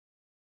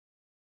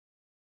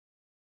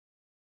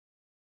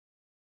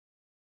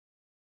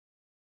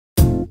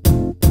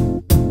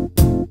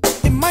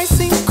might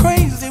seem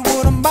crazy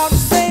what I'm about to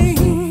say.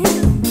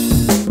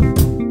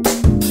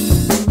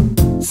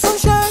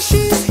 Sunshine,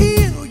 she's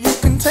here, you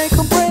can take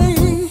a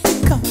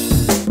break.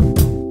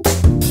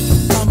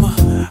 I'm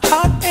a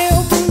hot air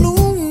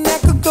balloon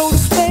that could go to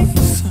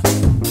space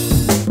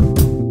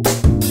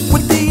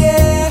with the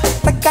air,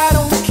 like I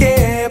don't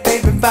care,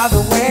 baby, by the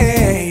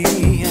way.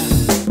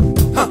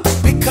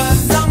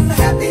 Because I'm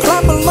happy.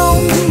 Clap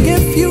along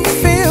if you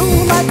feel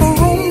like a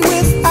room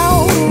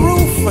without a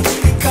roof.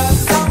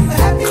 Because I'm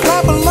happy.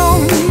 Clap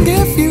along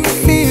if you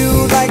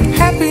feel like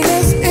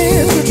happiness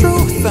is the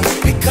truth.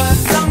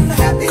 Because I'm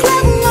happy.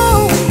 Clap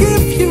along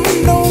if you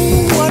know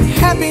what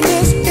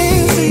happiness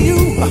is to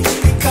you.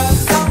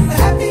 Because I'm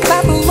happy.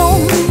 Clap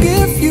along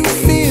if you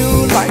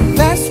feel like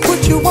that's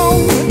what you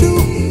want to do.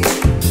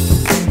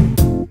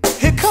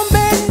 Here come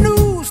bad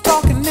news,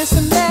 talking this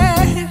and that.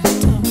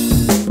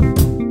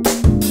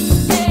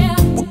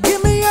 Well,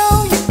 give me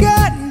all you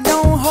got and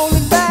don't hold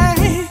it back.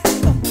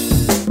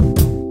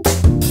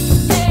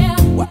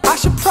 Well, I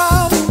should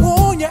probably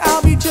warn you,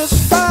 I'll be just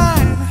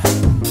fine.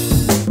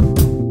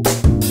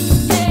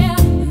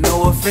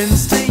 No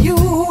offense to you,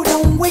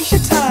 don't waste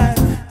your time.